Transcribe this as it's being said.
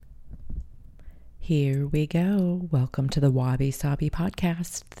Here we go. Welcome to the Wabi Sabi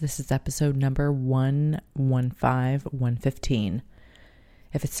podcast. This is episode number 115.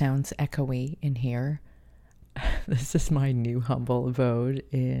 If it sounds echoey in here, this is my new humble abode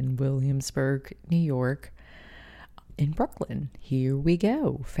in Williamsburg, New York, in Brooklyn. Here we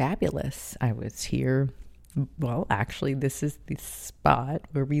go. Fabulous. I was here. Well, actually, this is the spot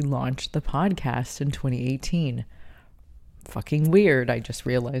where we launched the podcast in 2018. Fucking weird. I just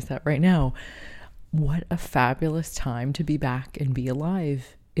realized that right now. What a fabulous time to be back and be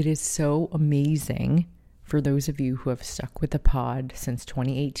alive. It is so amazing for those of you who have stuck with the pod since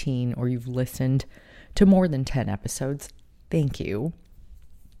 2018 or you've listened to more than 10 episodes. Thank you.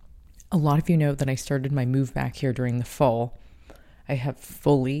 A lot of you know that I started my move back here during the fall. I have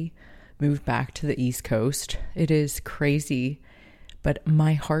fully moved back to the East Coast. It is crazy, but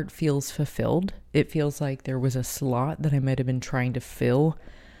my heart feels fulfilled. It feels like there was a slot that I might have been trying to fill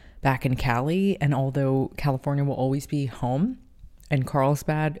back in Cali, and although California will always be home and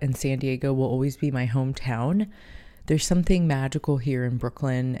Carlsbad and San Diego will always be my hometown, there's something magical here in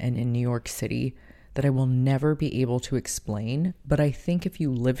Brooklyn and in New York City that I will never be able to explain. But I think if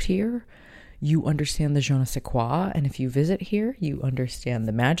you lived here, you understand the je ne sais quoi, and if you visit here, you understand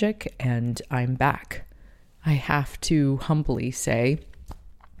the magic, and I'm back. I have to humbly say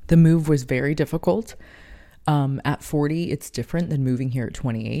the move was very difficult. At 40, it's different than moving here at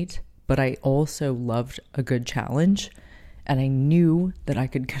 28, but I also loved a good challenge, and I knew that I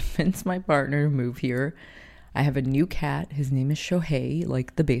could convince my partner to move here. I have a new cat. His name is Shohei,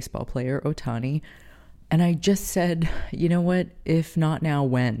 like the baseball player Ohtani, and I just said, you know what, if not now,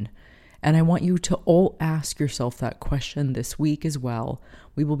 when? And I want you to all ask yourself that question this week as well.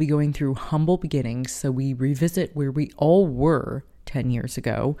 We will be going through humble beginnings, so we revisit where we all were 10 years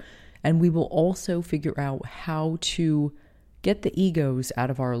ago. And we will also figure out how to get the egos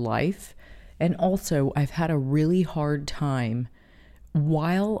out of our life. And also, I've had a really hard time.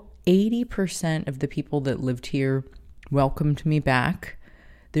 While 80% of the people that lived here welcomed me back,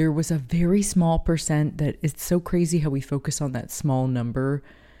 there was a very small percent that it's so crazy how we focus on that small number.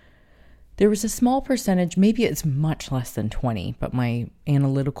 There was a small percentage, maybe it's much less than 20, but my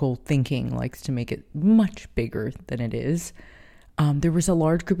analytical thinking likes to make it much bigger than it is. There was a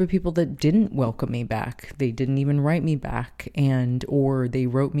large group of people that didn't welcome me back. They didn't even write me back, or they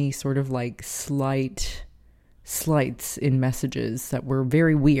wrote me sort of like slights in messages that were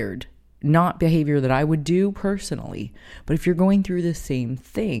very weird. Not behavior that I would do personally, but if you're going through the same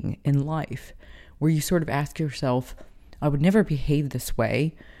thing in life, where you sort of ask yourself, I would never behave this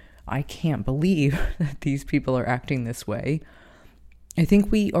way. I can't believe that these people are acting this way. I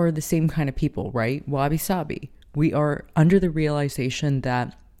think we are the same kind of people, right? Wabi sabi. We are under the realization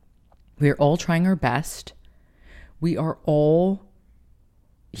that we're all trying our best. We are all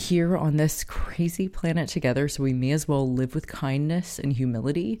here on this crazy planet together, so we may as well live with kindness and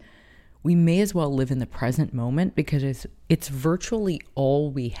humility. We may as well live in the present moment because it's virtually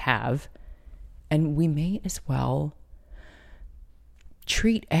all we have. And we may as well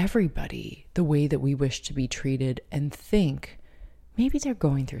treat everybody the way that we wish to be treated and think maybe they're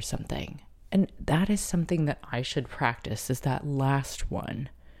going through something. And that is something that I should practice, is that last one.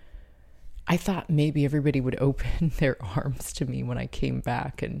 I thought maybe everybody would open their arms to me when I came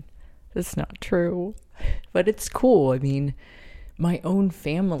back, and that's not true. But it's cool. I mean, my own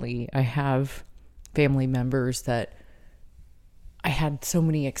family, I have family members that I had so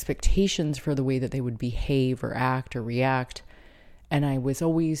many expectations for the way that they would behave or act or react, and I was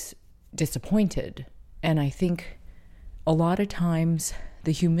always disappointed. And I think a lot of times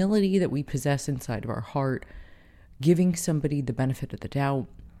the humility that we possess inside of our heart, giving somebody the benefit of the doubt,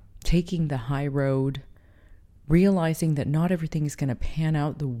 taking the high road, realizing that not everything is going to pan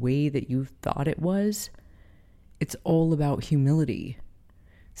out the way that you thought it was, it's all about humility.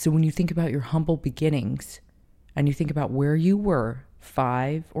 So when you think about your humble beginnings and you think about where you were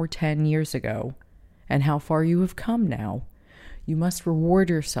 5 or 10 years ago and how far you have come now, you must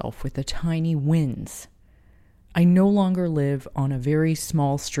reward yourself with the tiny wins. I no longer live on a very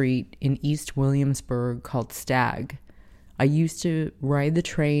small street in East Williamsburg called Stag. I used to ride the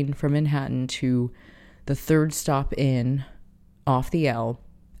train from Manhattan to the third stop in off the L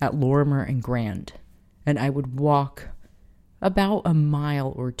at Lorimer and Grand. And I would walk about a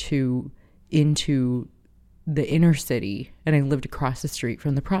mile or two into the inner city, and I lived across the street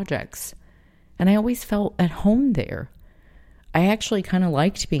from the projects. And I always felt at home there. I actually kind of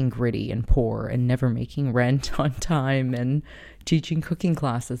liked being gritty and poor and never making rent on time and teaching cooking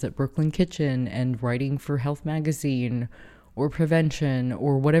classes at Brooklyn Kitchen and writing for Health Magazine or Prevention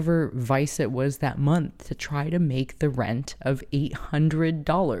or whatever vice it was that month to try to make the rent of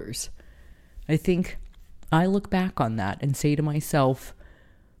 $800. I think I look back on that and say to myself,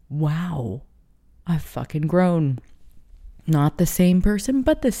 wow, I've fucking grown. Not the same person,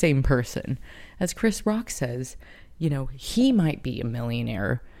 but the same person. As Chris Rock says, he might be a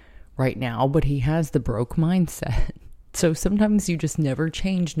millionaire right now, but he has the broke mindset. So sometimes you just never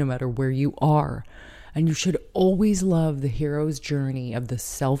change no matter where you are. And you should always love the hero's journey of the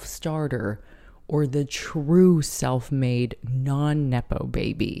self-starter or the true self-made non-Nepo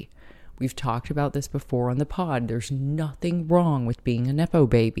baby. We've talked about this before on the pod. There's nothing wrong with being a Nepo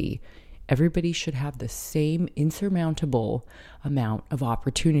baby. Everybody should have the same insurmountable amount of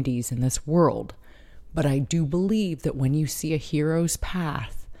opportunities in this world. But I do believe that when you see a hero's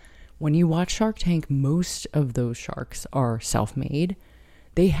path, when you watch Shark Tank, most of those sharks are self-made.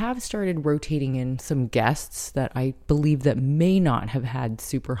 They have started rotating in some guests that I believe that may not have had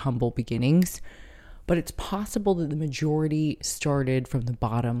super humble beginnings, but it's possible that the majority started from the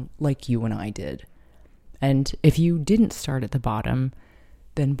bottom like you and I did. And if you didn't start at the bottom,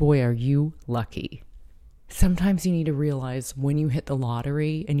 then boy, are you lucky. Sometimes you need to realize when you hit the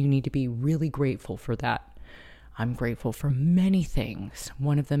lottery, and you need to be really grateful for that. I'm grateful for many things.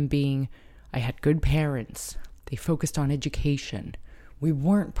 One of them being I had good parents. They focused on education. We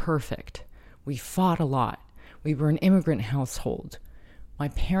weren't perfect. We fought a lot. We were an immigrant household. My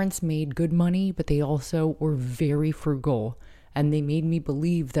parents made good money, but they also were very frugal. And they made me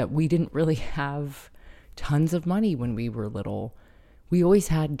believe that we didn't really have tons of money when we were little. We always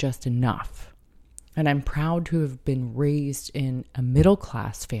had just enough. And I'm proud to have been raised in a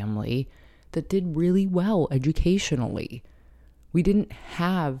middle-class family that did really well educationally. We didn't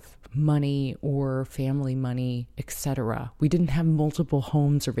have money or family money, etc. We didn't have multiple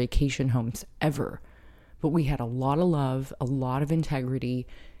homes or vacation homes ever. But we had a lot of love, a lot of integrity,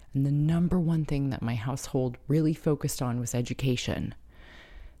 and the number one thing that my household really focused on was education.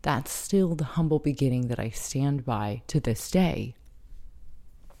 That's still the humble beginning that I stand by to this day.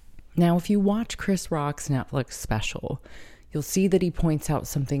 Now, if you watch Chris Rock's Netflix special, you'll see that he points out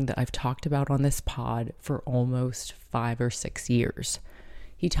something that I've talked about on this pod for almost 5 or 6 years.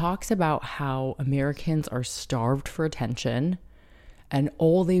 He talks about how Americans are starved for attention and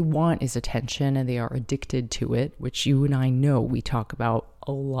all they want is attention and they are addicted to it, which you and I know we talk about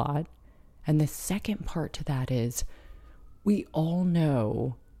a lot. And the second part to that is we all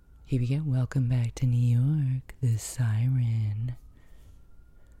know, here we go, welcome back to New York, the siren.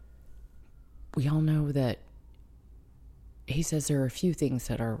 We all know that he says there are a few things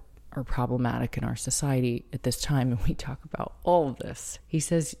that are problematic in our society at this time, and we talk about all of this. He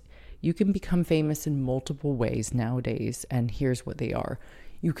says you can become famous in multiple ways nowadays, and here's what they are.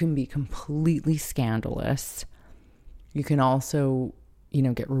 You can be completely scandalous. You can also,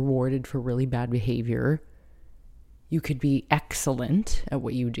 get rewarded for really bad behavior. You could be excellent at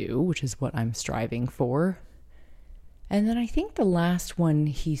what you do, which is what I'm striving for. And then I think the last one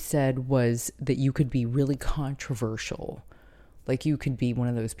he said was that you could be really controversial. Like you could be one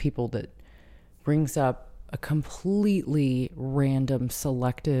of those people that brings up a completely random,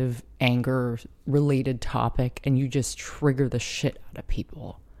 selective, anger-related topic and you just trigger the shit out of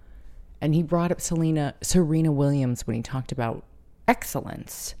people. And he brought up Serena Williams when he talked about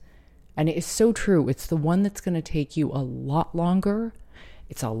excellence. And it is so true. It's the one that's going to take you a lot longer.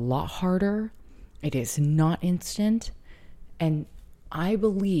 It's a lot harder. It is not instant. And I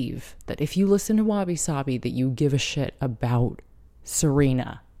believe that if you listen to Wabi Sabi, that you give a shit about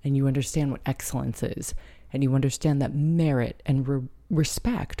Serena and you understand what excellence is and you understand that merit and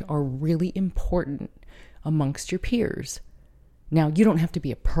respect are really important amongst your peers. Now, you don't have to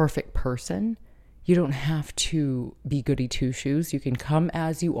be a perfect person. You don't have to be goody two-shoes. You can come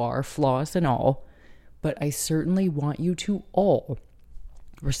as you are, flaws and all. But I certainly want you to all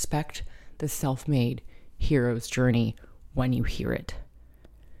respect the self-made hero's journey when you hear it.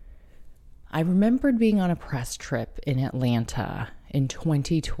 I remembered being on a press trip in Atlanta in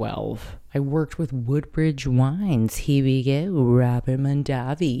 2012. I worked with Woodbridge Wines. Here we go, Robert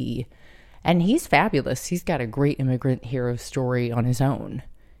Mondavi. And he's fabulous. He's got a great immigrant hero story on his own.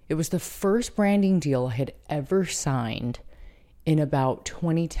 It was the first branding deal I had ever signed in about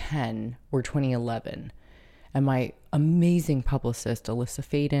 2010 or 2011. And my amazing publicist, Alyssa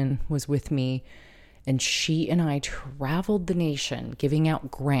Faden, was with me. And she and I traveled the nation giving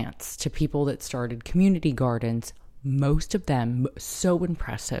out grants to people that started community gardens. Most of them, so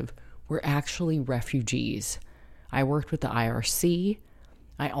impressive, were actually refugees. I worked with the IRC.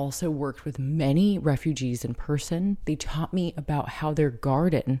 I also worked with many refugees in person. They taught me about how their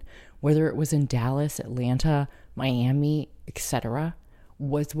garden, whether it was in Dallas, Atlanta, Miami, etc.,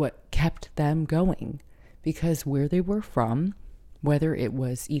 was what kept them going. Because where they were from Whether it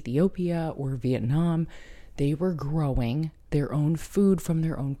was Ethiopia or Vietnam, they were growing their own food from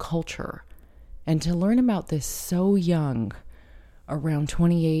their own culture. And to learn about this so young, around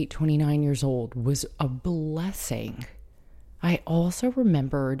 28, 29 years old, was a blessing. I also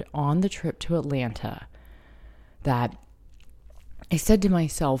remembered on the trip to Atlanta that I said to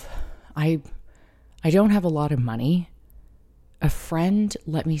myself, I don't have a lot of money. A friend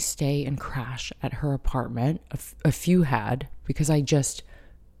let me stay and crash at her apartment. A few had, because I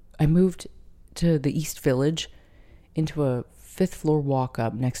moved to the East Village into a 5th floor walk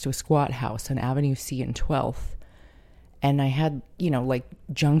up next to a squat house on Avenue C and 12th. And I had, like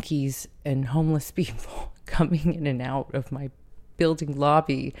junkies and homeless people coming in and out of my building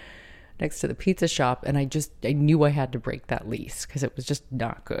lobby next to the pizza shop. And I knew I had to break that lease because it was just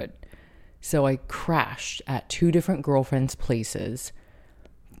not good. So I crashed at 2 different girlfriends' places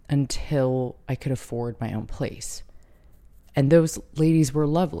until I could afford my own place. And those ladies were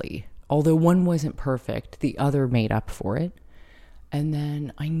lovely. Although one wasn't perfect, the other made up for it. And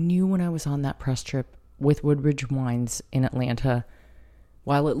then I knew when I was on that press trip with Woodbridge Wines in Atlanta,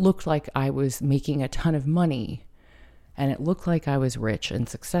 while it looked like I was making a ton of money and it looked like I was rich and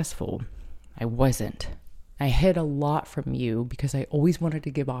successful, I wasn't. I hid a lot from you because I always wanted to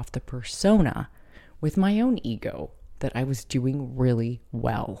give off the persona with my own ego that I was doing really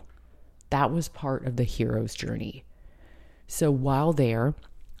well. That was part of the hero's journey. So while there,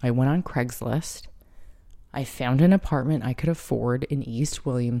 I went on Craigslist. I found an apartment I could afford in East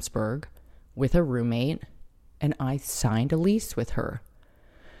Williamsburg with a roommate, and I signed a lease with her.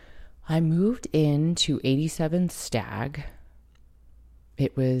 I moved into 87 Stag.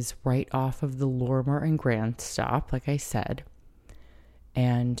 It was right off of the Lorimer and Grant stop, like I said.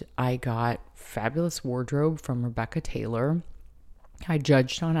 And I got fabulous wardrobe from Rebecca Taylor. I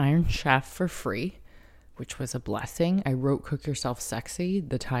judged on Iron Chef for free, which was a blessing. I wrote Cook Yourself Sexy.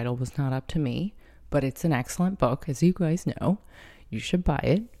 The title was not up to me, but it's an excellent book, as you guys know. You should buy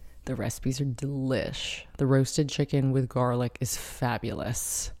it. The recipes are delish. The roasted chicken with garlic is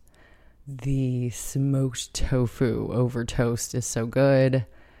fabulous. The smoked tofu over toast is so good.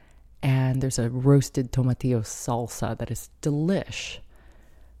 And there's a roasted tomatillo salsa that is delish.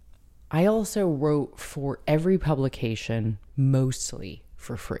 I also wrote for every publication, mostly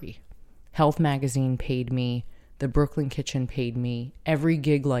for free. Health Magazine paid me. The Brooklyn Kitchen paid me. Every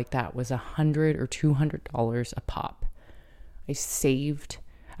gig like that was $100 or $200 a pop. I saved.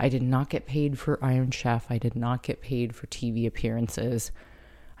 I did not get paid for Iron Chef. I did not get paid for TV appearances.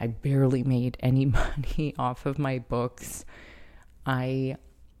 I barely made any money off of my books. I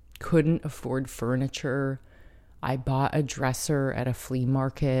couldn't afford furniture. I bought a dresser at a flea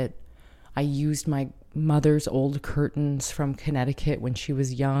market. I used my mother's old curtains from Connecticut when she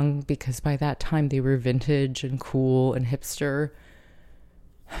was young, because by that time they were vintage and cool and hipster.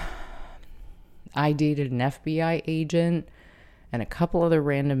 I dated an FBI agent and a couple other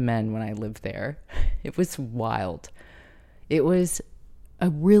random men when I lived there. It was wild. It was a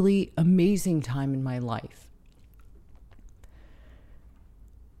really amazing time in my life.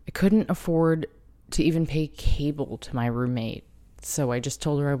 I couldn't afford to even pay cable to my roommate, so I just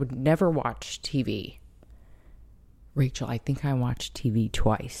told her I would never watch TV. Rachel, I think I watched TV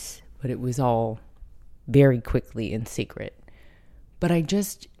twice, but it was all very quickly in secret. But I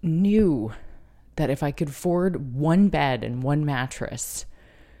just knew that if I could afford one bed and one mattress,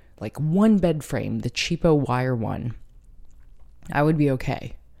 like one bed frame, the cheapo wire one, I would be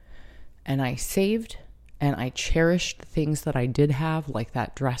okay. And I saved and I cherished the things that I did have, like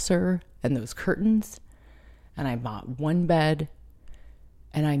that dresser and those curtains. And I bought one bed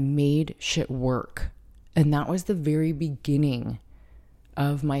and I made shit work. And that was the very beginning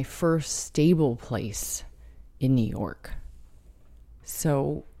of my first stable place in New York.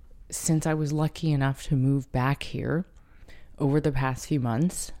 So since I was lucky enough to move back here over the past few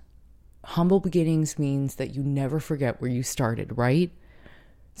months, humble beginnings means that you never forget where you started, right?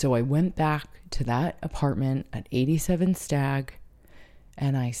 So I went back to that apartment at 87 Stag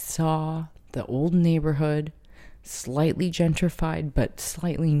and I saw the old neighborhood, slightly gentrified, but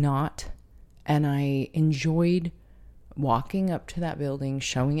slightly not. And I enjoyed walking up to that building,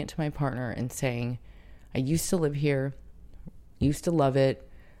 showing it to my partner and saying, I used to live here, used to love it,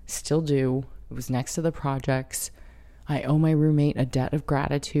 still do. It was next to the projects. I owe my roommate a debt of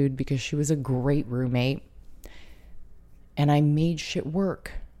gratitude because she was a great roommate. And I made shit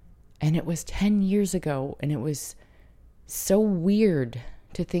work. And it was 10 years ago. And it was so weird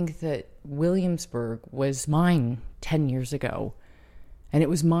to think that Williamsburg was mine 10 years ago. And it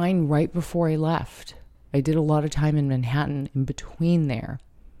was mine right before I left. I did a lot of time in Manhattan in between there.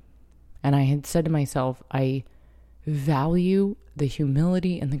 And I had said to myself, I value the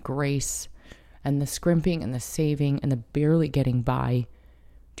humility and the grace and the scrimping and the saving and the barely getting by,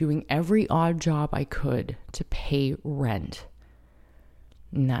 doing every odd job I could to pay rent.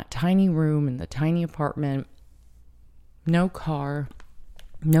 In that tiny room, in the tiny apartment, no car,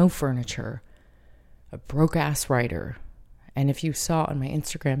 no furniture, a broke-ass writer. And if you saw on my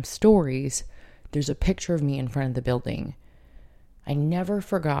Instagram stories, there's a picture of me in front of the building. I never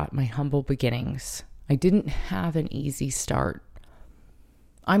forgot my humble beginnings. I didn't have an easy start.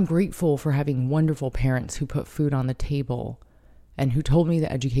 I'm grateful for having wonderful parents who put food on the table and who told me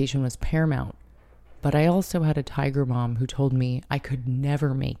that education was paramount. But I also had a tiger mom who told me I could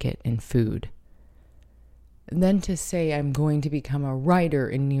never make it in food. Then to say I'm going to become a writer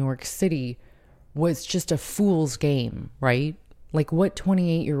in New York City was just a fool's game, right? Like, what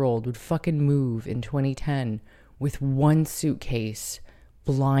 28-year-old would fucking move in 2010 with one suitcase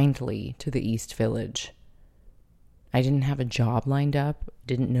blindly to the East Village? I didn't have a job lined up,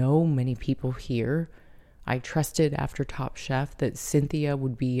 didn't know many people here. I trusted after Top Chef that Cynthia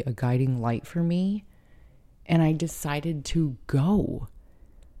would be a guiding light for me, and I decided to go.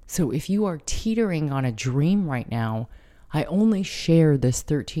 So if you are teetering on a dream right now, I only share this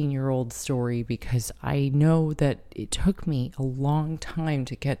 13-year-old story because I know that it took me a long time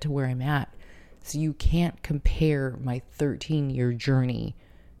to get to where I'm at. So you can't compare my 13-year journey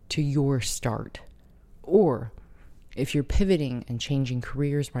to your start. Or if you're pivoting and changing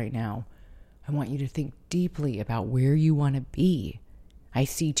careers right now, I want you to think deeply about where you want to be. I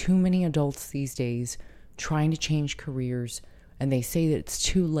see too many adults these days trying to change careers, and they say that it's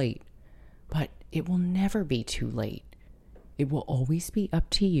too late. But it will never be too late. It will always be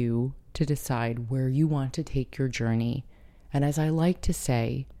up to you to decide where you want to take your journey. And as I like to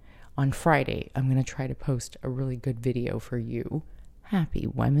say, on Friday, I'm going to try to post a really good video for you. Happy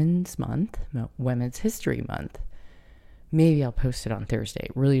Women's Month, Women's History Month. Maybe I'll post it on Thursday.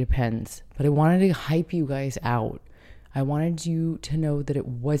 It really depends. But I wanted to hype you guys out. I wanted you to know that it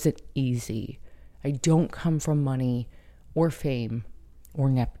wasn't easy. I don't come from money or fame or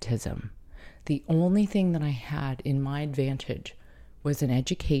nepotism. The only thing that I had in my advantage was an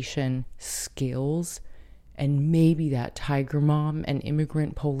education, skills, and maybe that tiger mom and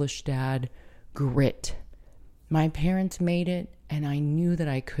immigrant Polish dad grit. My parents made it, and I knew that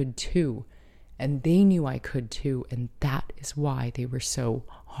I could too. And they knew I could too, and that is why they were so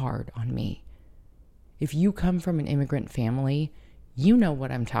hard on me. If you come from an immigrant family, you know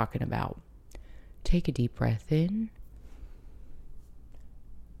what I'm talking about. Take a deep breath in.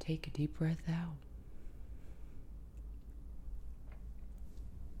 Take a deep breath out.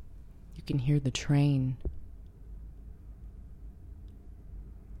 You can hear the train.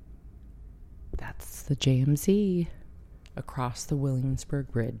 That's the JMZ across the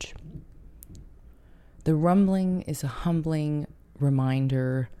Williamsburg Bridge. The rumbling is a humbling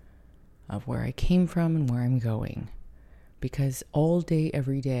reminder of where I came from and where I'm going. Because all day,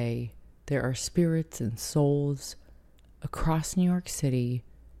 every day, there are spirits and souls across New York City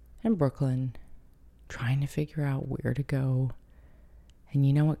and Brooklyn trying to figure out where to go. And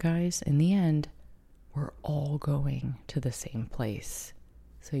you know what, guys? In the end, we're all going to the same place.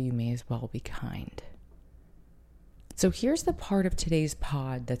 So you may as well be kind. So here's the part of today's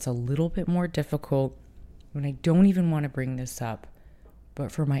pod that's a little bit more difficult, when I don't even want to bring this up.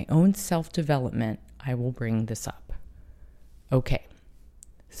 But for my own self-development, I will bring this up. Okay,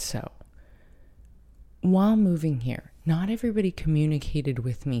 so while moving here, not everybody communicated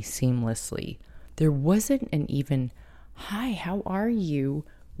with me seamlessly. There wasn't an even, "Hi, how are you?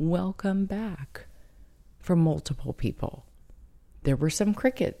 Welcome back," from multiple people. There were some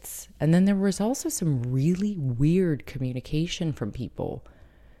crickets, and then there was also some really weird communication from people.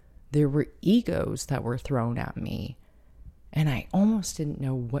 There were egos that were thrown at me, and I almost didn't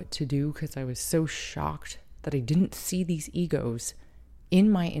know what to do because I was so shocked that I didn't see these egos in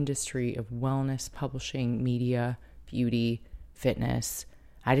my industry of wellness, publishing, media, beauty, fitness.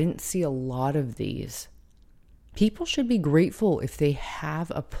 I didn't see a lot of these. People should be grateful if they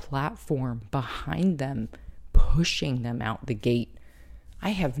have a platform behind them, pushing them out the gate. I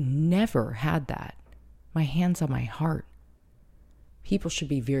have never had that. My hand's on my heart. People should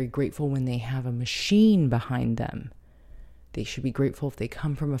be very grateful when they have a machine behind them. They should be grateful if they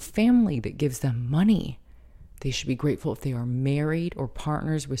come from a family that gives them money. They should be grateful if they are married or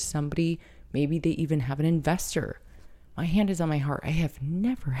partners with somebody. Maybe they even have an investor. My hand is on my heart. I have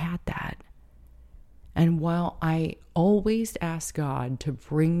never had that. And while I always ask God to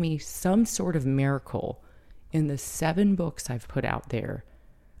bring me some sort of miracle in the 7 books I've put out there,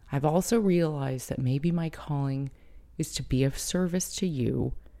 I've also realized that maybe my calling is to be of service to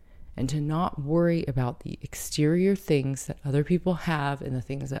you and to not worry about the exterior things that other people have and the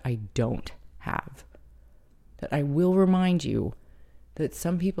things that I don't have. That I will remind you that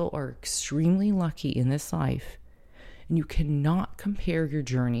some people are extremely lucky in this life, and you cannot compare your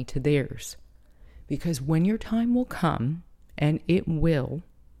journey to theirs. Because when your time will come, and it will,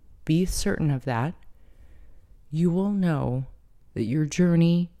 be certain of that, you will know that your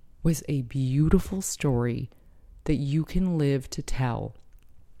journey was a beautiful story that you can live to tell.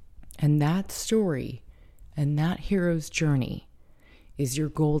 And that story and that hero's journey is your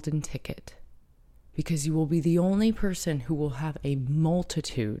golden ticket, because you will be the only person who will have a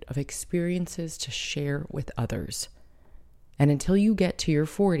multitude of experiences to share with others. And until you get to your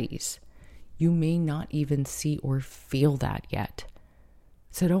 40s, you may not even see or feel that yet.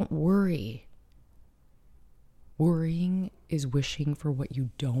 So don't worry. Worrying is wishing for what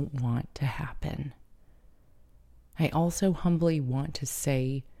you don't want to happen. I also humbly want to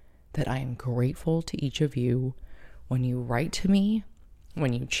say that I am grateful to each of you when you write to me,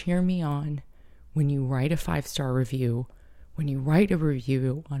 when you cheer me on, when you write a 5-star review, when you write a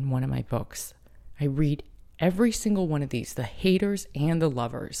review on one of my books. I read every single one of these, the haters and the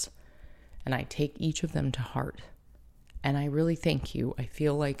lovers, and I take each of them to heart. And I really thank you. I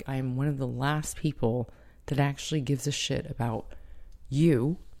feel like I'm one of the last people that actually gives a shit about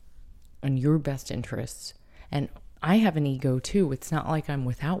you and your best interests. And I have an ego too. It's not like I'm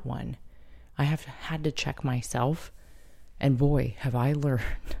without one. I have had to check myself, and boy, have I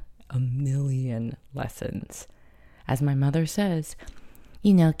learned a million lessons. As my mother says,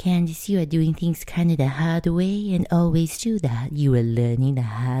 you know, Candice, you are doing things kind of the hard way, and always do that. You are learning the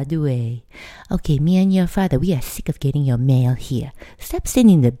hard way. Okay, me and your father, we are sick of getting your mail here. Stop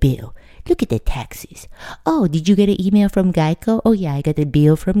sending the bill. Look at the taxes. Oh, did you get an email from Geico? Oh, yeah, I got a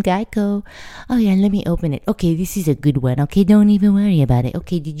bill from Geico. Oh, yeah, let me open it. Okay, this is a good one. Okay, don't even worry about it.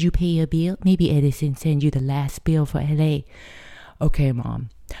 Okay, did you pay your bill? Maybe Edison sent you the last bill for LA. Okay, Mom,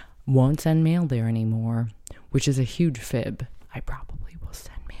 won't send mail there anymore, which is a huge fib. I probably will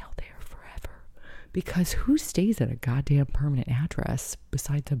send mail there forever, because who stays at a goddamn permanent address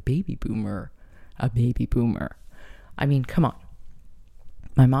besides a baby boomer? A baby boomer. I mean, come on.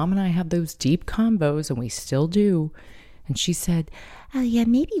 My mom and I have those deep combos, and we still do. And she said, oh, yeah,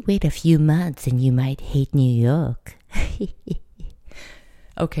 maybe wait a few months and you might hate New York.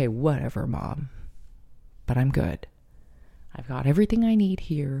 Okay, whatever, Mom. But I'm good. I've got everything I need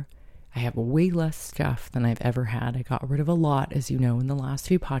here. I have way less stuff than I've ever had. I got rid of a lot, as you know, in the last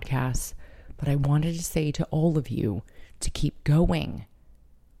few podcasts. But I wanted to say to all of you to keep going.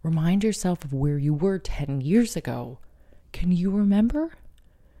 Remind yourself of where you were 10 years ago. Can you remember?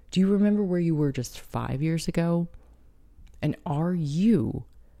 Do you remember where you were just 5 years ago? And are you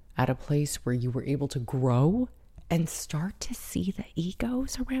at a place where you were able to grow and start to see the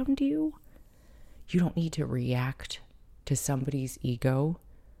egos around you? You don't need to react to somebody's ego.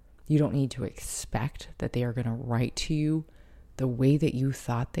 You don't need to expect that they are going to write to you the way that you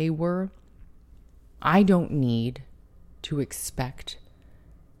thought they were. I don't need to expect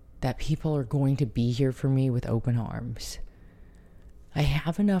that people are going to be here for me with open arms. I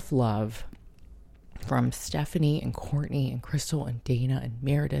have enough love from Stephanie and Courtney and Crystal and Dana and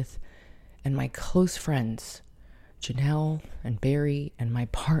Meredith and my close friends, Janelle and Barry and my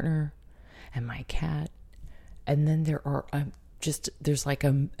partner and my cat. And then there are there's like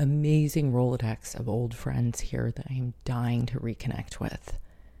an amazing Rolodex of old friends here that I'm dying to reconnect with.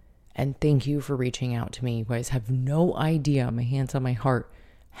 And thank you for reaching out to me. You guys have no idea, my hands on my heart,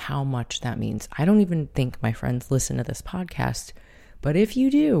 how much that means. I don't even think my friends listen to this podcast, but if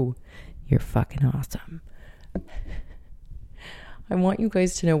you do, you're fucking awesome. I want you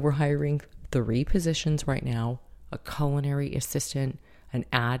guys to know we're hiring 3 positions right now: a culinary assistant, an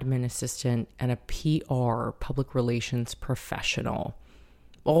admin assistant, and a PR, public relations professional.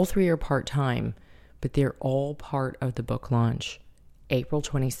 All 3 are part-time, but they're all part of the book launch, April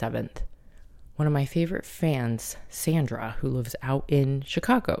 27th. One of my favorite fans, Sandra, who lives out in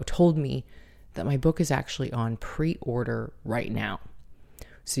Chicago, told me that my book is actually on pre-order right now.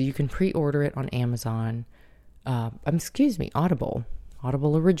 So you can pre-order it on Amazon. Audible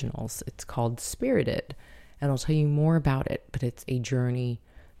Originals. It's called Spirited. And I'll tell you more about it, but it's a journey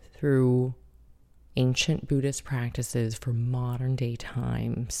through ancient Buddhist practices for modern day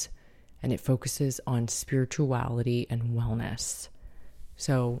times. And it focuses on spirituality and wellness.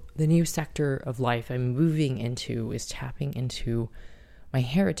 So the new sector of life I'm moving into is tapping into my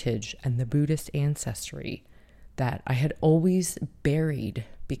heritage and the Buddhist ancestry that I had always buried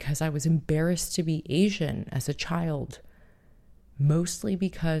because I was embarrassed to be Asian as a child. Mostly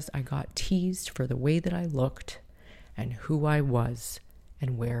because I got teased for the way that I looked and who I was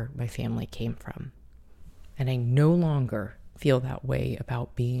and where my family came from. And I no longer feel that way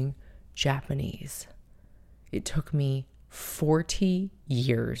about being Japanese. It took me 40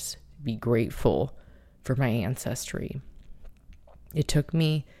 years to be grateful for my ancestry. It took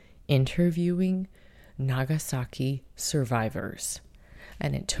me interviewing Nagasaki survivors,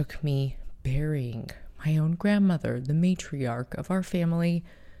 and it took me burying my own grandmother, the matriarch of our family,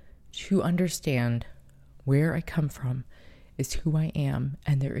 to understand where I come from is who I am,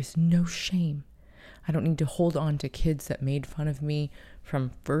 and there is no shame. I don't need to hold on to kids that made fun of me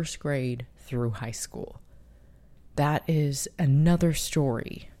from first grade through high school. That is another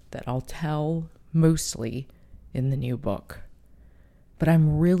story that I'll tell mostly in the new book. But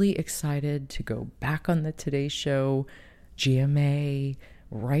I'm really excited to go back on the Today Show, GMA,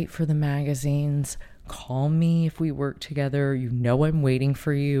 write for the magazines. Call me if we work together. You know I'm waiting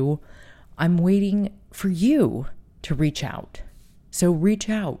for you. I'm waiting for you to reach out. So reach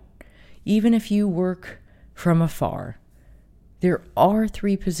out. Even if you work from afar. There are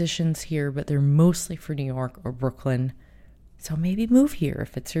 3 positions here, but they're mostly for New York or Brooklyn. So maybe move here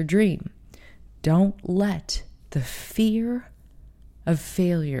if it's your dream. Don't let the fear of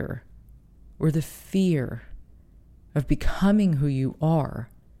failure or the fear of becoming who you are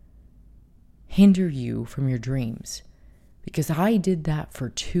hinder you from your dreams, because I did that for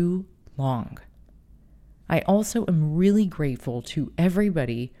too long. I also am really grateful to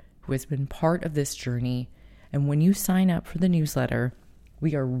everybody who has been part of this journey. And when you sign up for the newsletter,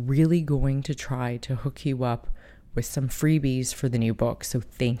 we are really going to try to hook you up with some freebies for the new book. So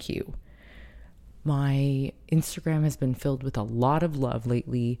thank you. My Instagram has been filled with a lot of love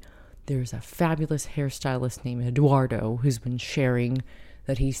lately. There's a fabulous hairstylist named Eduardo who's been sharing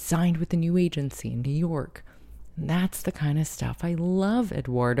that he signed with a new agency in New York. And that's the kind of stuff I love,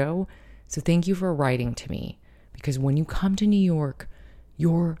 Eduardo. So thank you for writing to me, because when you come to New York,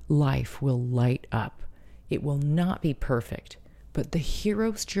 your life will light up. It will not be perfect, but the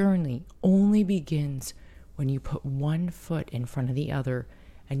hero's journey only begins when you put one foot in front of the other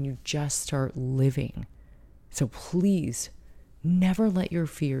and you just start living. So please, never let your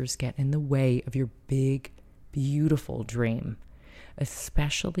fears get in the way of your big, beautiful dream,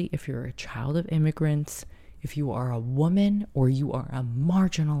 especially if you're a child of immigrants, if you are a woman, or you are a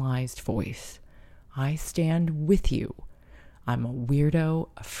marginalized voice. I stand with you. I'm a weirdo,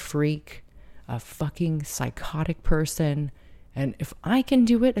 a freak, a fucking psychotic person. And if I can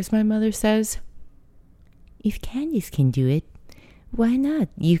do it, as my mother says, if Candice can do it, why not?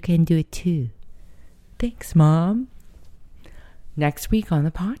 You can do it too. Thanks, Mom. Next week on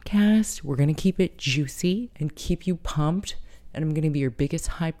the podcast, we're going to keep it juicy and keep you pumped. And I'm going to be your biggest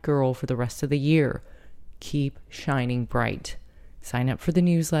hype girl for the rest of the year. Keep shining bright. Sign up for the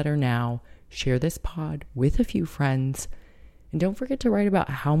newsletter now. Share this pod with a few friends. And don't forget to write about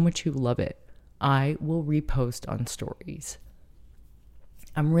how much you love it. I will repost on stories.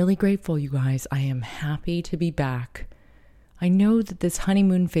 I'm really grateful, you guys. I am happy to be back. I know that this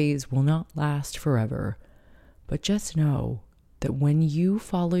honeymoon phase will not last forever, but just know that when you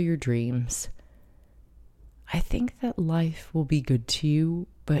follow your dreams, I think that life will be good to you,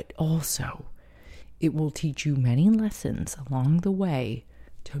 but also it will teach you many lessons along the way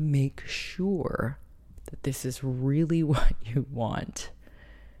to make sure that this is really what you want.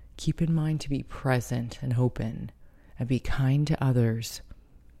 Keep in mind to be present and open and be kind to others.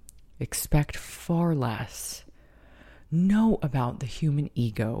 Expect far less. Know about the human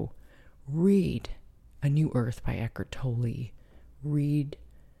ego. Read A New Earth by Eckhart Tolle. Read,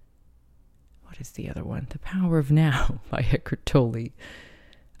 what is the other one? The Power of Now by Eckhart Tolle.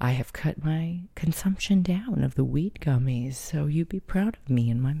 I have cut my consumption down of the weed gummies, so you be proud of me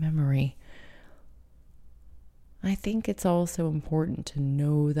and my memory. I think it's also important to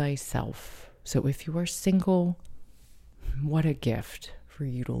know thyself. So if you are single, what a gift for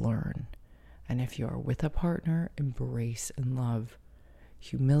you to learn. And if you are with a partner, embrace and love.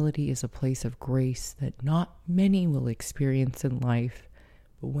 Humility is a place of grace that not many will experience in life,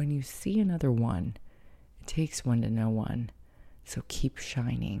 but when you see another one, it takes one to know one. So keep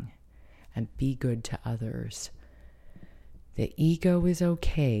shining and be good to others. The ego is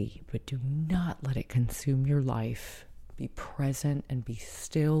okay, but do not let it consume your life. Be present and be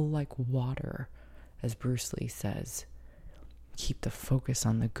still like water, as Bruce Lee says. Keep the focus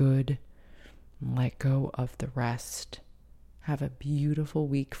on the good and let go of the rest. Have a beautiful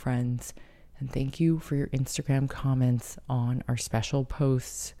week, friends, and thank you for your Instagram comments on our special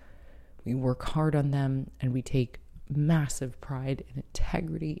posts. We work hard on them, and we take massive pride and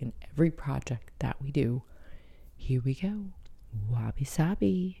integrity in every project that we do. Here we go. Wabi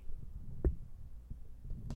sabi.